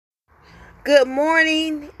Good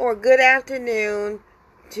morning or good afternoon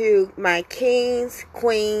to my kings,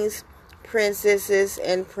 queens, princesses,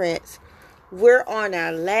 and prince. We're on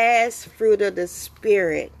our last fruit of the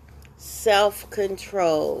Spirit,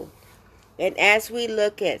 self-control. And as we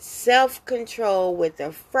look at self-control with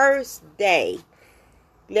the first day,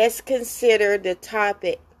 let's consider the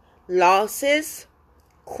topic losses,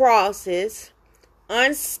 crosses,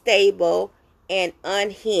 unstable, and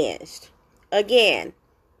unhinged. Again,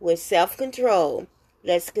 with self-control,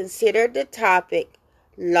 let's consider the topic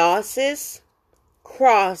losses,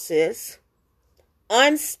 crosses,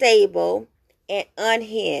 unstable, and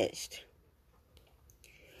unhinged.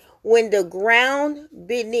 When the ground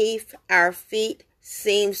beneath our feet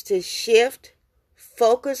seems to shift,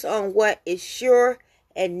 focus on what is sure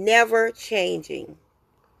and never changing.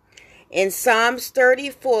 In Psalms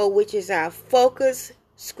 34, which is our focus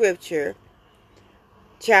scripture,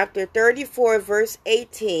 chapter 34, verse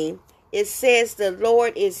 18, it says, "The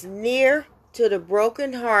Lord is near to the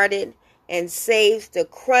brokenhearted and saves the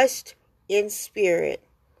crushed in spirit."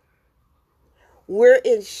 We're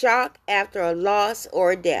in shock after a loss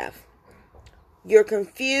or a death. You're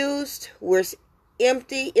confused, we're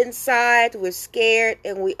empty inside, we're scared,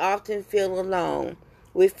 and we often feel alone.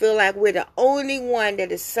 We feel like we're the only one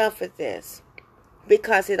that has suffered this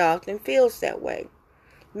because it often feels that way.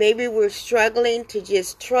 Maybe we're struggling to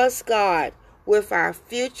just trust God with our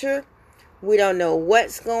future. We don't know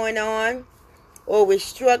what's going on, or we're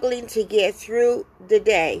struggling to get through the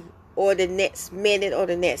day or the next minute or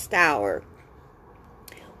the next hour.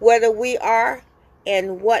 Whether we are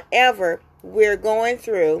and whatever we're going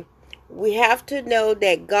through, we have to know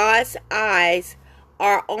that God's eyes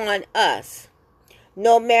are on us.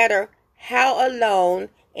 No matter how alone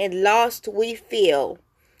and lost we feel,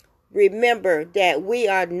 remember that we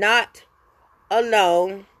are not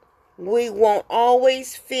alone. We won't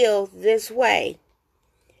always feel this way.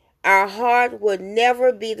 Our heart will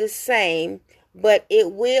never be the same, but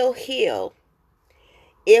it will heal.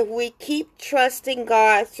 If we keep trusting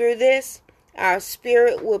God through this, our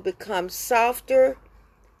spirit will become softer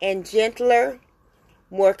and gentler,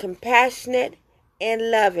 more compassionate and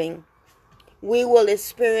loving. We will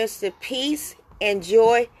experience the peace and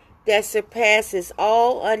joy that surpasses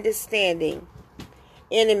all understanding.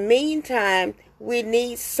 In the meantime, we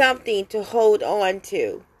need something to hold on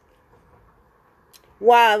to.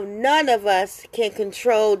 While none of us can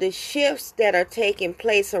control the shifts that are taking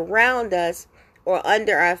place around us or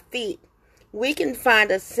under our feet, we can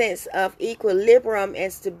find a sense of equilibrium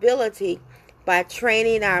and stability by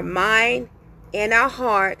training our mind and our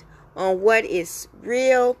heart on what is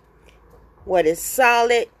real, what is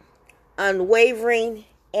solid, unwavering,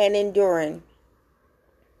 and enduring.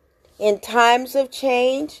 In times of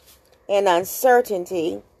change and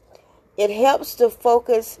uncertainty, it helps to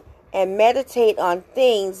focus and meditate on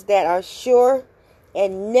things that are sure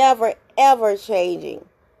and never ever changing.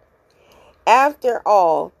 After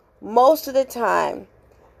all, most of the time,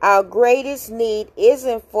 our greatest need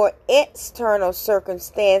isn't for external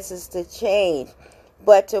circumstances to change,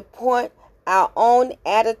 but to point our own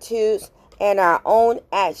attitudes and our own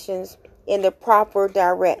actions in the proper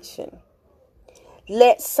direction.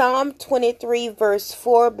 Let Psalm 23 verse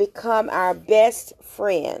 4 become our best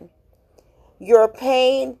friend. Your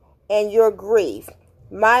pain and your grief,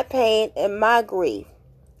 my pain and my grief,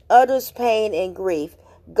 others' pain and grief.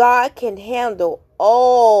 God can handle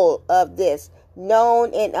all of this,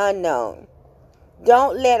 known and unknown.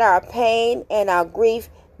 Don't let our pain and our grief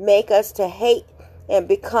make us to hate and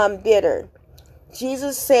become bitter.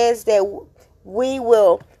 Jesus says that we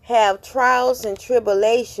will have trials and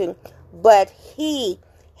tribulation, but He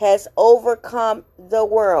has overcome the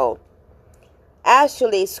world.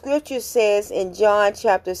 Actually, Scripture says in John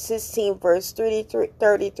chapter 16, verse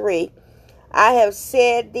 33, "I have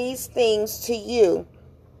said these things to you,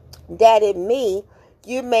 that in me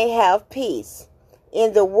you may have peace.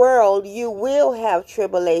 In the world you will have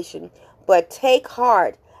tribulation, but take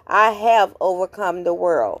heart, I have overcome the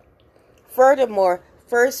world." Furthermore,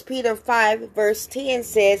 1 Peter 5 verse 10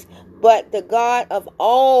 says, "But the God of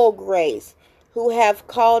all grace, who have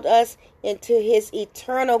called us into His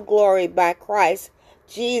eternal glory by Christ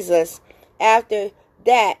Jesus, after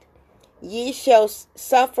that ye shall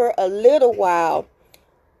suffer a little while,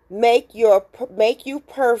 make you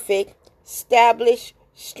perfect, establish,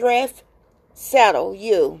 strength, settle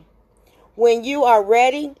you." When you are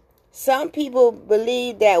ready, some people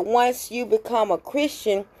believe that once you become a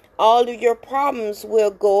Christian, all of your problems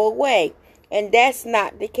will go away, and that's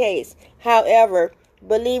not the case. However,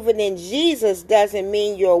 believing in Jesus doesn't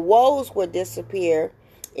mean your woes will disappear.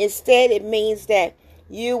 Instead, it means that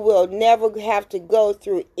you will never have to go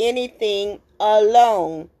through anything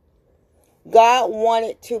alone. God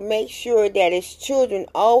wanted to make sure that his children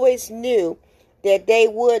always knew that they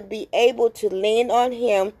would be able to lean on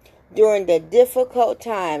him during the difficult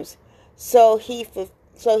times. So he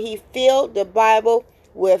filled the Bible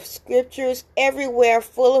with scriptures everywhere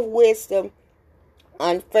full of wisdom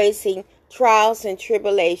on facing trials and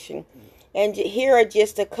tribulation. And here are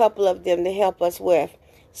just a couple of them to help us with.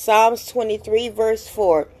 Psalms 23 verse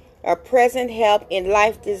 4, a present help in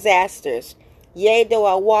life disasters. Yea, though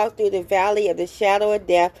I walk through the valley of the shadow of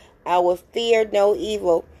death, I will fear no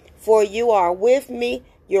evil. For you are with me,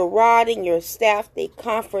 your rod and your staff, they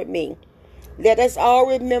comfort me. Let us all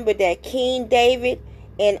remember that King David,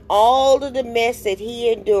 in all of the mess that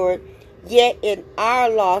he endured, yet in our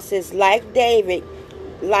losses, like David,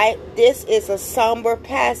 like this is a somber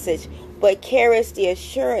passage, but carries the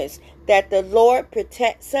assurance that the Lord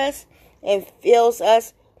protects us and fills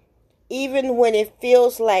us even when it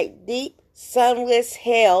feels like deep, sunless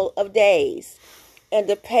hell of days and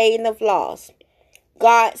the pain of loss.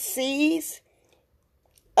 God sees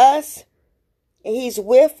us, and he's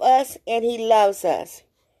with us, and he loves us.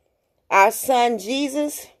 Our son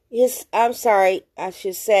Jesus, the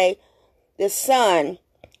son,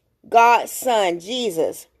 God's son,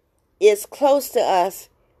 Jesus, is close to us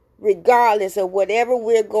regardless of whatever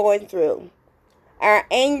we're going through. Our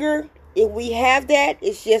anger, if we have that,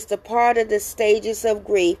 it's just a part of the stages of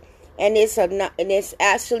grief, and it's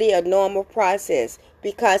actually a normal process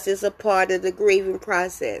because it's a part of the grieving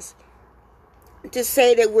process. To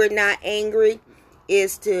say that we're not angry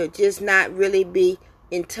is to just not really be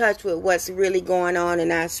in touch with what's really going on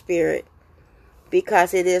in our spirit,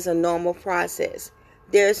 because it is a normal process.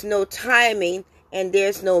 There's no timing and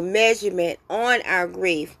there's no measurement on our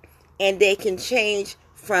grief, and they can change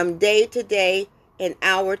from day to day and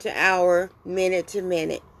hour to hour, minute to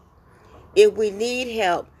minute. If we need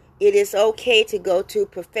help, it is okay to go to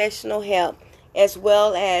professional help, as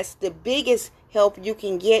well as the biggest help you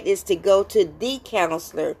can get is to go to the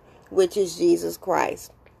counselor, which is Jesus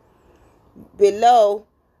Christ. Below,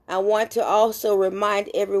 I want to also remind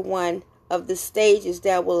everyone of the stages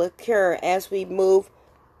that will occur as we move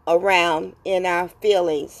around in our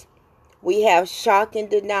feelings. We have shock and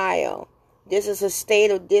denial. This is a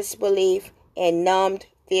state of disbelief and numbed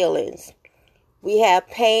feelings. We have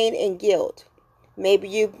pain and guilt. Maybe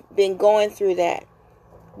you've been going through that.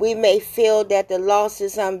 We may feel that the loss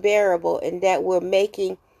is unbearable and that we're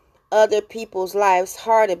making other people's lives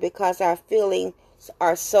harder because our feelings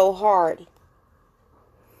are so hard.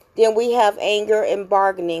 Then we have anger and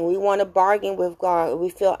bargaining. We want to bargain with God. We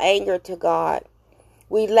feel anger to God.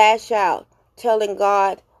 We lash out, telling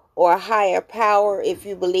God or a higher power, if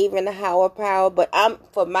you believe in a higher power. But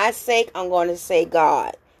for my sake, I'm going to say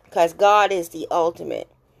God, because God is the ultimate.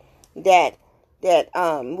 That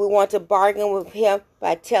we want to bargain with him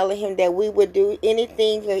by telling him that we would do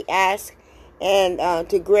anything he asks, and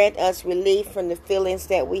to grant us relief from the feelings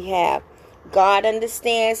that we have. God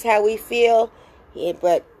understands how we feel,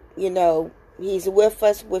 but he's with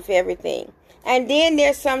us with everything. And then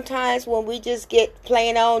there's sometimes when we just get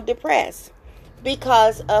plain on depressed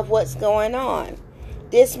because of what's going on.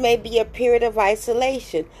 This may be a period of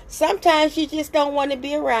isolation. Sometimes you just don't want to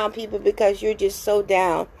be around people because you're just so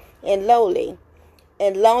down and lonely,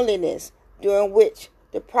 and loneliness, during which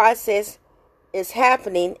the process is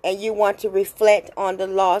happening and you want to reflect on the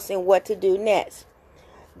loss and what to do next.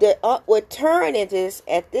 The upward turn is,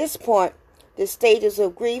 at this point, the stages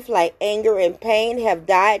of grief like anger and pain have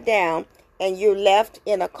died down, and you're left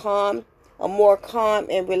in a more calm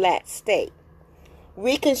and relaxed state.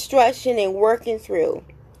 Reconstruction and working through.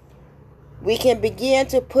 We can begin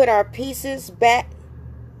to put our pieces back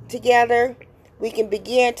together. We can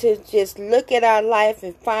begin to just look at our life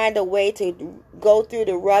and find a way to go through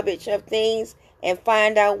the rubbish of things and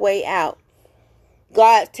find our way out.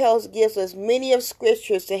 God gives us many of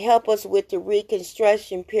scriptures to help us with the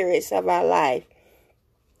reconstruction periods of our life.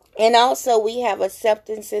 And also we have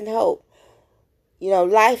acceptance and hope.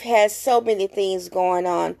 Life has so many things going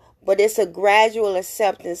on, but it's a gradual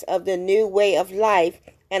acceptance of the new way of life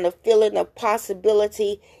and a feeling of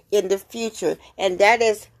possibility in the future. And that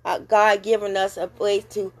is God giving us a way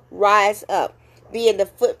to rise up, being the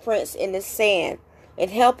footprints in the sand,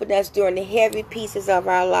 and helping us during the heavy pieces of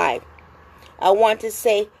our life. I want to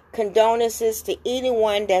say condolences to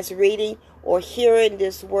anyone that's reading or hearing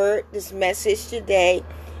this message today.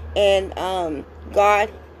 And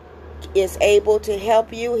God is able to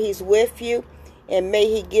help you. He's with you. And may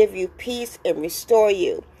he give you peace and restore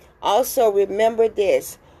you. Also remember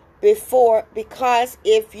this. Because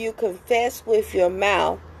if you confess with your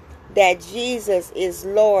mouth that Jesus is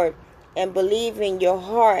Lord and believe in your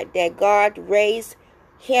heart that God raised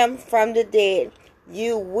him from the dead,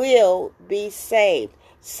 you will be saved.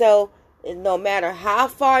 So no matter how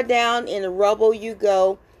far down in the rubble you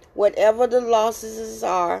go, whatever the losses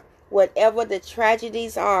are, whatever the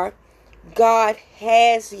tragedies are, God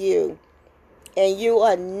has you. And you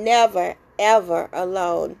are never, ever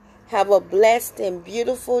alone. Have a blessed and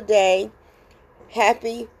beautiful day.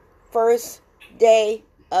 Happy first day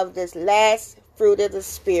of this last fruit of the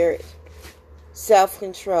Spirit.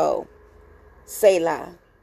 Self-control. Selah.